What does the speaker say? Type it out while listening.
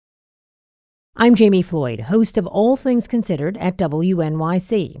I'm Jamie Floyd, host of All Things Considered at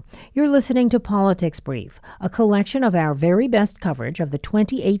WNYC. You're listening to Politics Brief, a collection of our very best coverage of the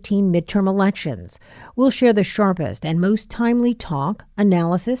 2018 midterm elections. We'll share the sharpest and most timely talk,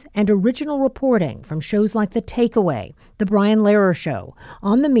 analysis, and original reporting from shows like The Takeaway, The Brian Lehrer Show,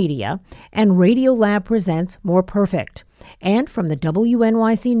 On the Media, and Radiolab Presents More Perfect, and from the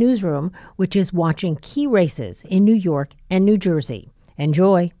WNYC Newsroom, which is watching key races in New York and New Jersey.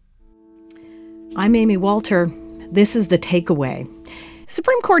 Enjoy. I'm Amy Walter. This is The Takeaway.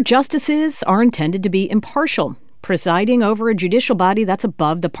 Supreme Court justices are intended to be impartial, presiding over a judicial body that's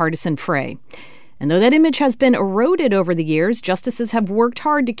above the partisan fray. And though that image has been eroded over the years, justices have worked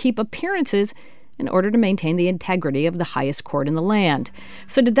hard to keep appearances in order to maintain the integrity of the highest court in the land.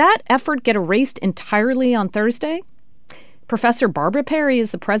 So did that effort get erased entirely on Thursday? Professor Barbara Perry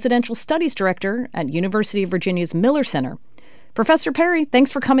is the Presidential Studies Director at University of Virginia's Miller Center. Professor Perry,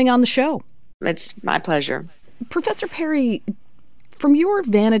 thanks for coming on the show. It's my pleasure. Professor Perry, from your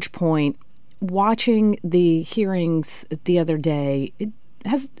vantage point, watching the hearings the other day,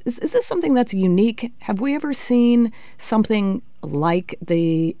 is this something that's unique? Have we ever seen something like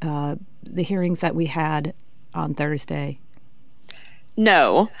the hearings that we had on Thursday?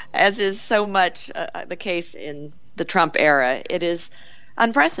 No, as is so much the case in the Trump era, it is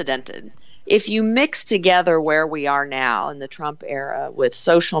unprecedented. If you mix together where we are now in the Trump era with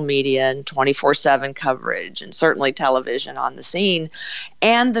social media and 24/7 coverage and certainly television on the scene,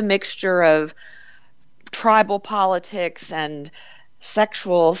 and the mixture of tribal politics and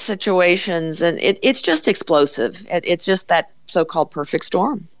sexual situations, and it's just explosive. It's just that so-called perfect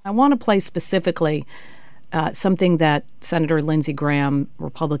storm. I want to play specifically something that Senator Lindsey Graham,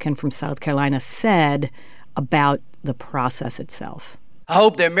 Republican from South Carolina, said about the process itself. I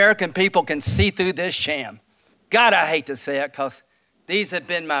hope the American people can see through this sham. God, I hate to say it because these have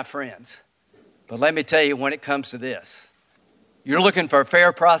been my friends. But let me tell you, when it comes to this, you're looking for a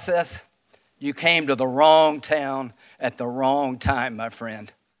fair process, you came to the wrong town at the wrong time, my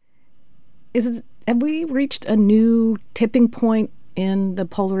friend. Have we reached a new tipping point in the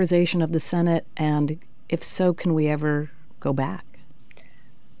polarization of the Senate? And if so, can we ever go back?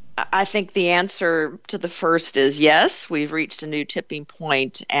 I think the answer to the first is yes, we've reached a new tipping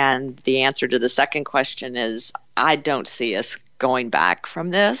point. And the answer to the second question is I don't see us going back from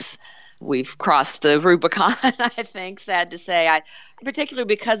this. We've crossed the Rubicon, I think, sad to say. Particularly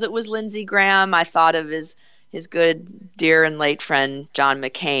because it was Lindsey Graham, I thought of his good, dear, and late friend, John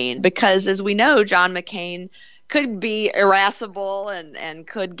McCain. Because as we know, John McCain could be irascible and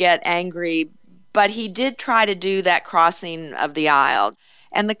could get angry, but he did try to do that crossing of the aisle.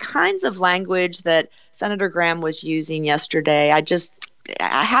 And the kinds of language that Senator Graham was using yesterday,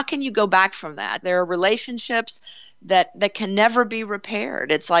 how can you go back from that? There are relationships that can never be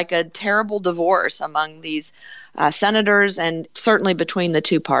repaired. It's like a terrible divorce among these senators and certainly between the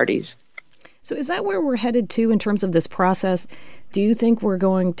two parties. So is that where we're headed to in terms of this process? Do you think we're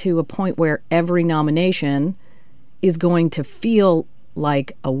going to a point where every nomination is going to feel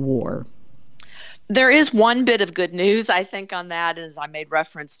like a war? There is one bit of good news, I think, on that, as I made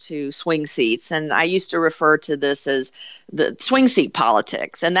reference to swing seats. And I used to refer to this as the swing seat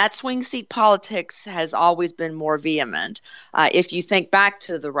politics. And that swing seat politics has always been more vehement. If you think back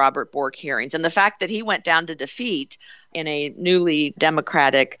to the Robert Bork hearings and the fact that he went down to defeat in a newly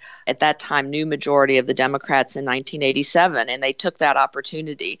Democratic, at that time, new majority of the Democrats in 1987. And they took that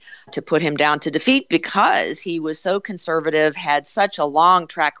opportunity to put him down to defeat because he was so conservative, had such a long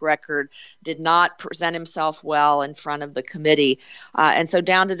track record, did not present himself well in front of the committee. And so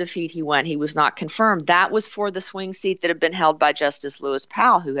down to defeat he went. He was not confirmed. That was for the swing seat that had been held by Justice Lewis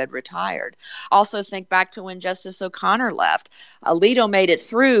Powell, who had retired. Also think back to when Justice O'Connor left. Alito made it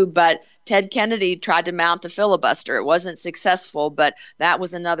through, but Ted Kennedy tried to mount a filibuster. It wasn't successful, but that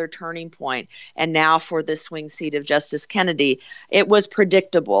was another turning point. And now for the swing seat of Justice Kennedy, it was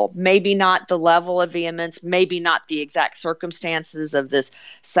predictable. Maybe not the level of vehemence, maybe not the exact circumstances of this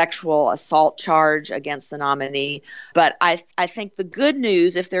sexual assault charge against the nominee. But I think the good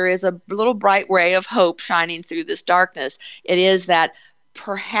news, if there is a little bright ray of hope shining through this darkness, it is that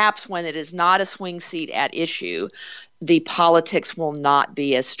perhaps when it is not a swing seat at issue, the politics will not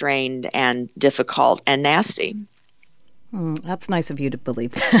be as strained and difficult and nasty. That's nice of you to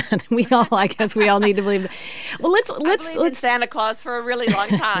believe that. I guess we all need to believe that. Well, let's in Santa Claus for a really long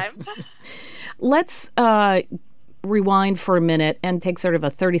time. Let's rewind for a minute and take sort of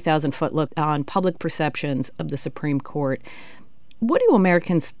a 30,000-foot look on public perceptions of the Supreme Court. What do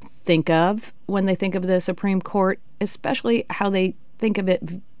Americans think of when they think of the Supreme Court, especially how they think of it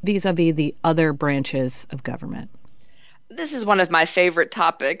vis-a-vis the other branches of government? This is one of my favorite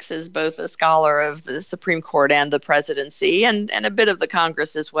topics as both a scholar of the Supreme Court and the presidency and a bit of the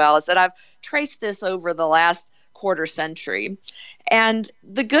Congress as well, is that I've traced this over the last quarter century. And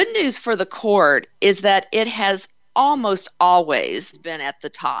the good news for the court is that it has almost always been at the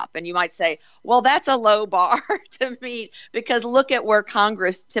top. And you might say, well, that's a low bar to meet, because look at where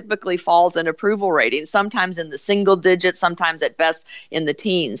Congress typically falls in approval ratings, sometimes in the single digits, sometimes at best in the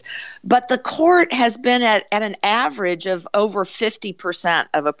teens. But the court has been at an average of over 50%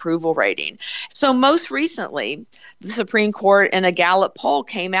 of approval rating. So most recently, the Supreme Court in a Gallup poll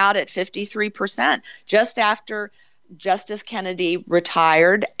came out at 53%, just after Justice Kennedy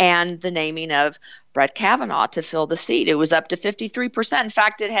retired and the naming of Brett Kavanaugh to fill the seat. It was up to 53%. In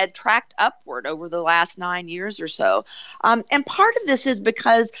fact, it had tracked upward over the last 9 years or so. And part of this is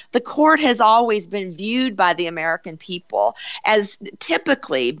because the court has always been viewed by the American people as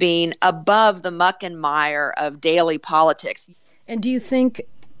typically being above the muck and mire of daily politics. And do you think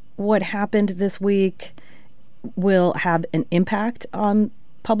what happened this week will have an impact on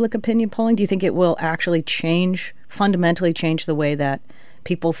public opinion polling? Do you think it will actually fundamentally change the way that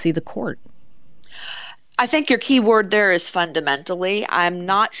people see the court? I think your key word there is fundamentally. I'm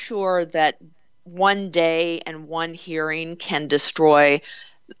not sure that one day and one hearing can destroy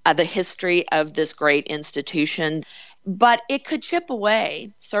the history of this great institution, but it could chip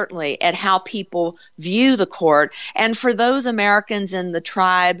away, certainly, at how people view the court. And for those Americans in the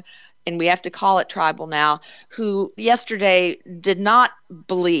tribe, and we have to call it tribal now, who yesterday did not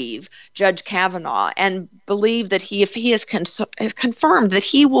believe Judge Kavanaugh and believe that if he is confirmed that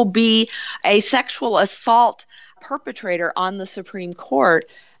he will be a sexual assault perpetrator on the Supreme Court,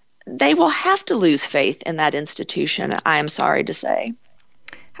 they will have to lose faith in that institution, I am sorry to say.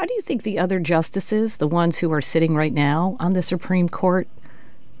 How do you think the other justices, the ones who are sitting right now on the Supreme Court,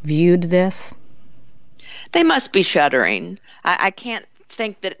 viewed this? They must be shuddering. I can't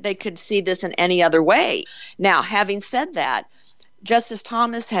think that they could see this in any other way. Now, having said that, Justice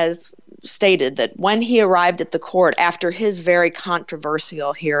Thomas has stated that when he arrived at the court after his very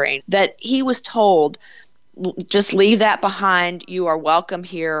controversial hearing, that he was told, just leave that behind. You are welcome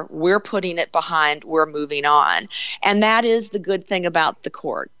here. We're putting it behind. We're moving on. And that is the good thing about the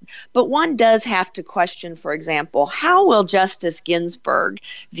court. But one does have to question, for example, how will Justice Ginsburg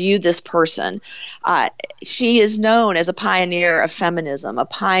view this person? She is known as a pioneer of feminism, a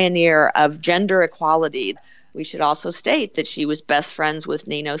pioneer of gender equality. We should also state that she was best friends with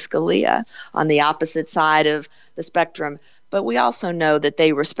Nino Scalia on the opposite side of the spectrum. But we also know that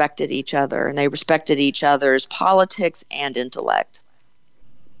they respected each other, and they respected each other's politics and intellect.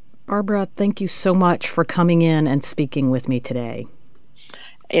 Barbara, thank you so much for coming in and speaking with me today.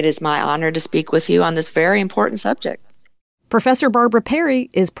 It is my honor to speak with you on this very important subject. Professor Barbara Perry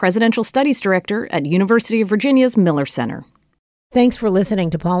is Presidential Studies Director at University of Virginia's Miller Center. Thanks for listening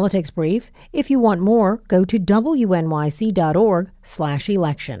to Politics Brief. If you want more, go to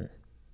wnyc.org/election.